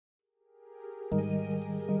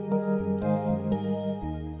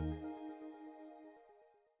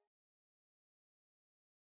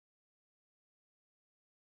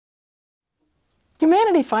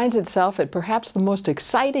Humanity finds itself at perhaps the most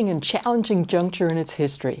exciting and challenging juncture in its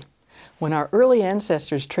history. When our early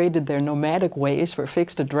ancestors traded their nomadic ways for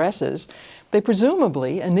fixed addresses, they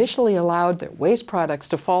presumably initially allowed their waste products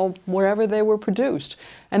to fall wherever they were produced,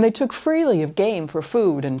 and they took freely of game for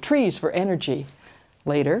food and trees for energy.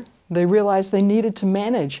 Later, they realized they needed to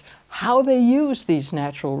manage how they used these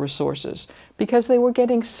natural resources because they were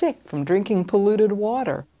getting sick from drinking polluted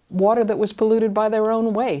water, water that was polluted by their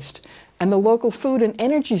own waste, and the local food and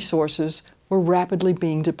energy sources were rapidly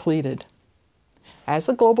being depleted. As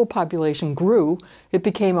the global population grew, it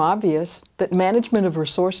became obvious that management of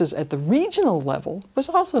resources at the regional level was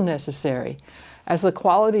also necessary, as the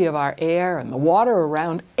quality of our air and the water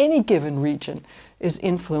around any given region is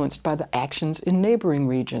influenced by the actions in neighboring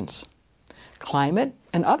regions. Climate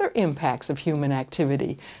and other impacts of human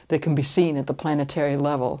activity that can be seen at the planetary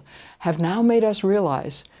level have now made us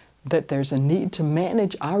realize that there's a need to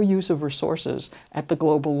manage our use of resources at the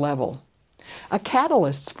global level. A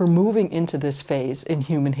catalyst for moving into this phase in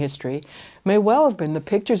human history may well have been the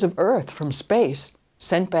pictures of Earth from space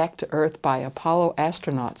sent back to Earth by Apollo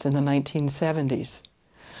astronauts in the 1970s.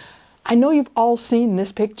 I know you've all seen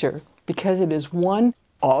this picture because it is one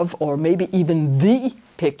of, or maybe even the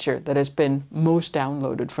picture that has been most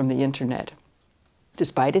downloaded from the internet.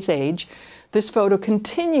 Despite its age, this photo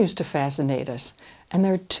continues to fascinate us, and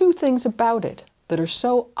there are two things about it that are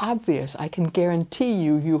so obvious I can guarantee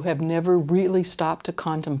you have never really stopped to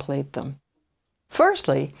contemplate them.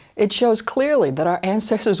 Firstly, it shows clearly that our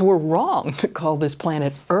ancestors were wrong to call this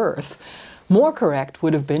planet Earth. More correct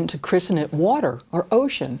would have been to christen it water or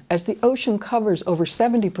ocean, as the ocean covers over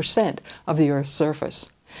 70% of the Earth's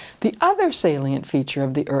surface. The other salient feature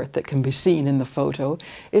of the Earth that can be seen in the photo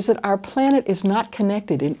is that our planet is not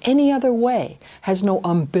connected in any other way, has no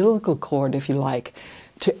umbilical cord, if you like,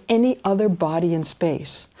 to any other body in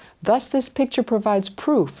space. Thus, this picture provides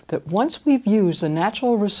proof that once we've used the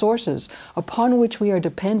natural resources upon which we are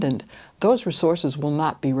dependent, those resources will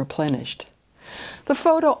not be replenished. The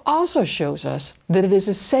photo also shows us that it is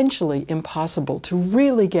essentially impossible to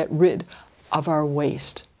really get rid of our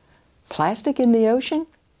waste. Plastic in the ocean?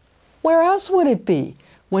 Where else would it be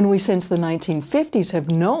when we since the 1950s have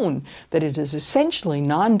known that it is essentially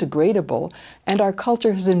non-degradable and our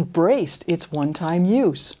culture has embraced its one-time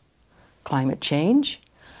use? Climate change?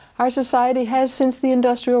 Our society has since the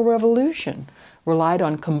Industrial Revolution relied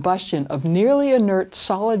on combustion of nearly inert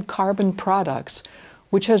solid carbon products,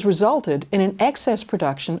 which has resulted in an excess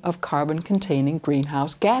production of carbon-containing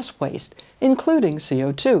greenhouse gas waste, including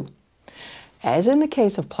CO2. As in the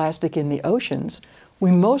case of plastic in the oceans,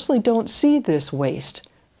 we mostly don't see this waste,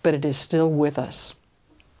 but it is still with us.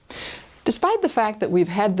 Despite the fact that we've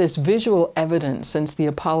had this visual evidence since the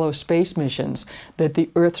Apollo space missions that the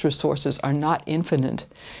Earth's resources are not infinite,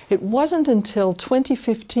 it wasn't until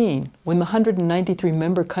 2015, when the 193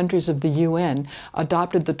 member countries of the UN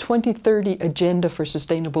adopted the 2030 Agenda for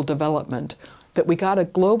Sustainable Development, that we got a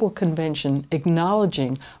global convention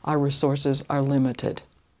acknowledging our resources are limited.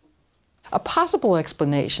 A possible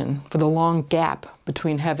explanation for the long gap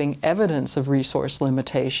between having evidence of resource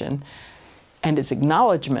limitation and its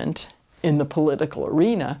acknowledgement in the political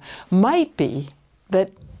arena might be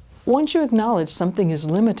that once you acknowledge something is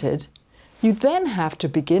limited, you then have to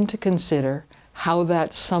begin to consider how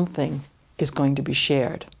that something is going to be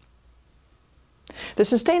shared. The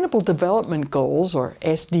Sustainable Development Goals, or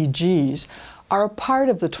SDGs, are a part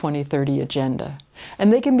of the 2030 Agenda,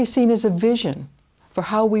 and they can be seen as a vision for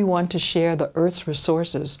how we want to share the Earth's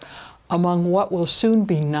resources among what will soon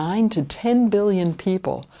be 9 to 10 billion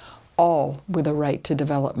people, all with a right to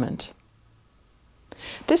development.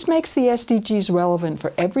 This makes the SDGs relevant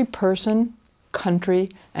for every person, country,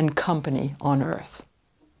 and company on Earth.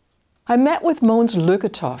 I met with Mogens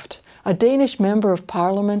Lykketoft, a Danish member of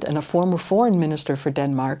Parliament and a former foreign minister for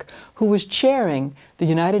Denmark, who was chairing the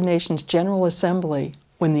United Nations General Assembly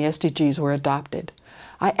when the SDGs were adopted.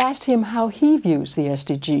 I asked him how he views the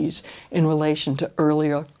SDGs in relation to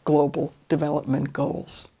earlier global development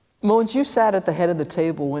goals. Mogens, you sat at the head of the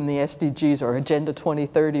table when the SDGs, or Agenda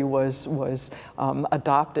 2030, was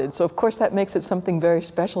adopted. So of course that makes it something very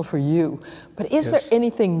special for you. But is there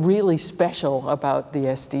anything really special about the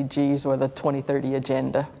SDGs or the 2030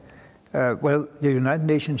 Agenda? Well, the United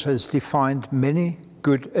Nations has defined many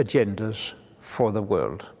good agendas for the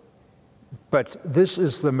world. But this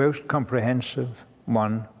is the most comprehensive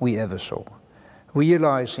one we ever saw,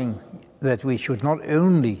 realizing that we should not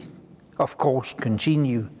only, of course,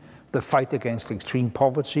 continue the fight against extreme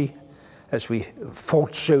poverty as we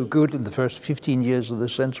fought so good in the first 15 years of the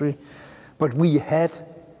century, but we had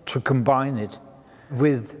to combine it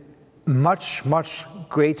with much, much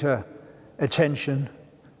greater attention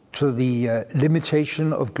to the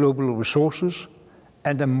limitation of global resources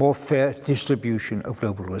and a more fair distribution of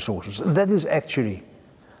global resources. And that is actually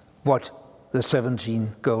what the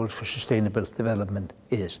 17 Goals for Sustainable Development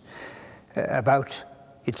is about.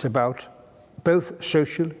 It's about both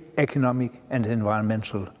social, economic, and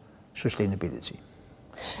environmental sustainability.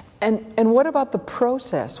 And what about the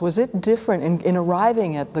process? Was it different in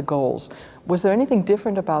arriving at the goals? Was there anything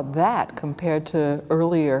different about that compared to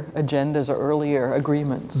earlier agendas or earlier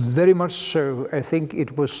agreements? Very much so. I think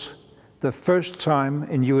it was the first time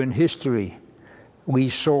in UN history we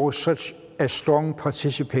saw such a strong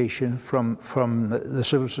participation from the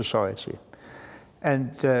civil society.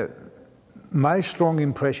 And my strong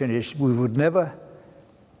impression is we would never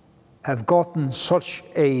have gotten such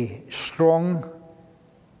a strong,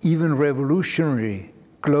 even revolutionary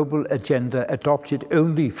global agenda adopted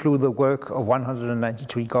only through the work of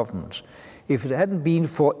 193 governments. If it hadn't been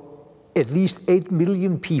for at least 8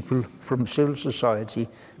 million people from civil society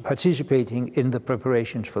participating in the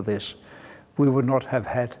preparations for this, we would not have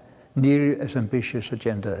had nearly as ambitious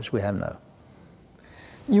agenda as we have now.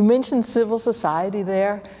 You mentioned civil society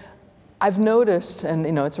there. I've noticed, and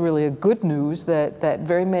it's really a good news, that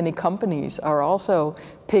very many companies are also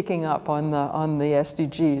picking up on the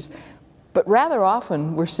SDGs. But rather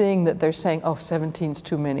often we're seeing that they're saying, oh, 17's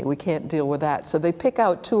too many, we can't deal with that. So they pick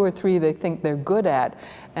out 2 or 3 they think they're good at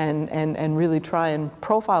and really try and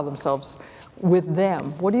profile themselves with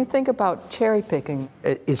them. What do you think about cherry picking?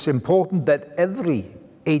 It's important that every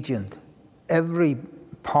agent, every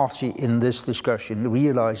party in this discussion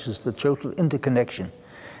realizes the total interconnection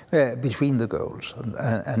between the goals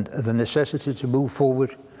and the necessity to move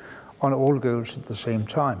forward on all goals at the same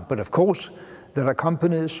time. But of course, there are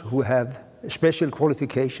companies who have special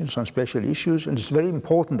qualifications on special issues, and it's very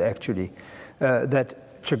important actually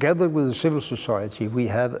that together with the civil society we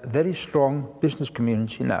have a very strong business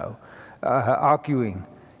community now arguing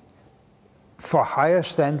for higher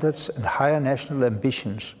standards and higher national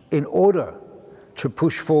ambitions in order to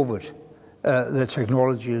push forward the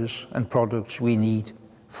technologies and products we need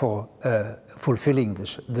for fulfilling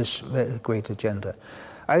this great agenda.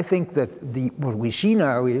 I think that what we see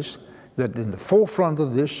now is that in the forefront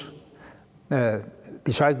of this,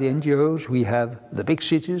 besides the NGOs, we have the big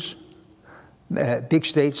cities, big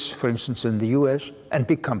states, for instance in the US, and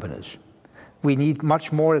big companies. We need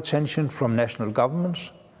much more attention from national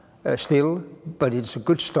governments still, but it's a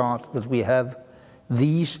good start that we have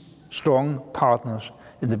these strong partners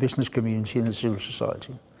in the business community and the civil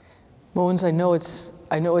society. Mogens,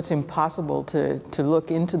 I know it's impossible to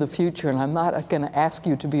look into the future, and I'm not going to ask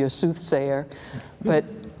you to be a soothsayer, but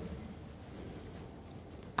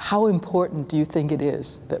how important do you think it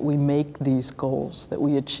is that we make these goals, that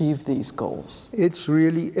we achieve these goals? It's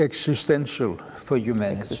really existential for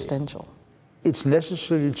humanity. Existential. It's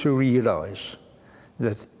necessary to realize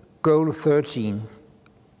that Goal 13,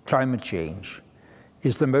 climate change,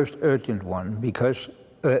 is the most urgent one, because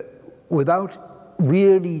without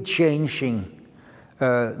really changing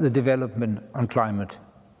the development on climate,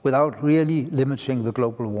 without really limiting the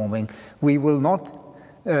global warming, we will not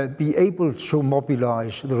be able to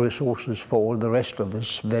mobilize the resources for all the rest of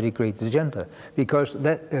this very great agenda, because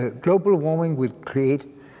that global warming will create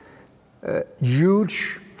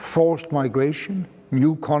huge forced migration,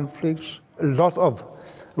 new conflicts, a lot of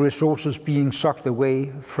resources being sucked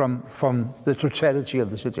away from the totality of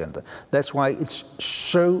this agenda. That's why it's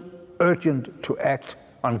so urgent to act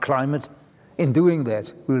on climate. In doing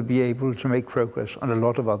that, we'll be able to make progress on a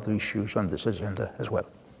lot of other issues on this agenda as well.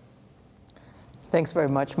 Thanks very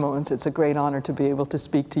much, Mogens. It's a great honor to be able to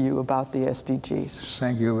speak to you about the SDGs.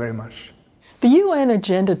 Thank you very much. The UN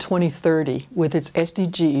Agenda 2030, with its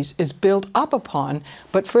SDGs, is built up upon,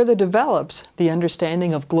 but further develops, the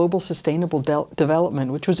understanding of global sustainable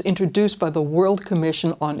development, which was introduced by the World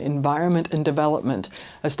Commission on Environment and Development,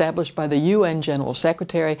 established by the UN General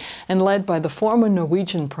Secretary and led by the former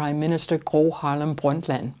Norwegian Prime Minister Gro Harlem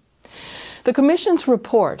Brundtland. The Commission's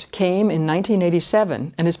report came in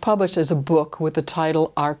 1987 and is published as a book with the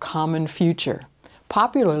title Our Common Future.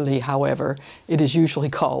 Popularly, however, it is usually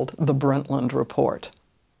called the Brundtland Report.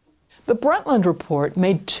 The Brundtland Report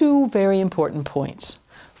made 2 very important points.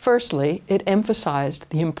 Firstly, it emphasized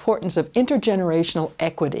the importance of intergenerational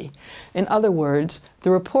equity. In other words,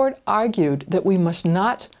 the report argued that we must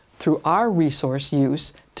not, through our resource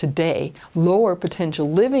use today, lower potential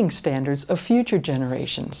living standards of future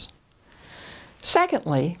generations.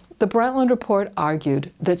 Secondly, the Brundtland Report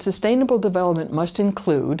argued that sustainable development must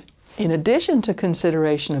include In addition to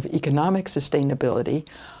consideration of economic sustainability,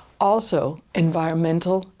 also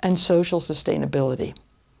environmental and social sustainability.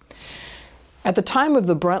 At the time of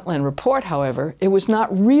the Brundtland Report, however, it was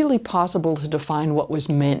not really possible to define what was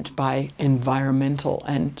meant by environmental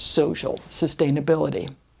and social sustainability.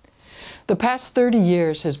 The past 30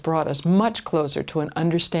 years has brought us much closer to an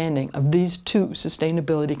understanding of these two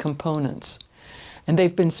sustainability components, and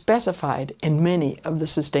they've been specified in many of the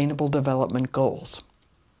Sustainable Development Goals.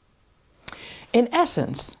 In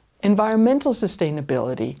essence, environmental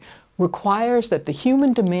sustainability requires that the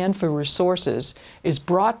human demand for resources is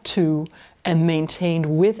brought to and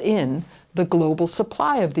maintained within the global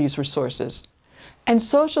supply of these resources. And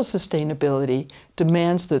social sustainability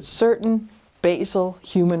demands that certain basal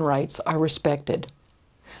human rights are respected.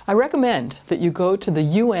 I recommend that you go to the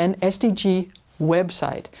UN SDG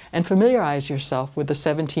website and familiarize yourself with the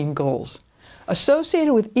 17 goals.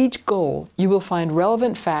 Associated with each goal, you will find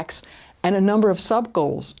relevant facts and a number of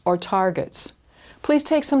sub-goals or targets. Please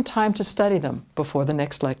take some time to study them before the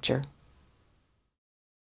next lecture.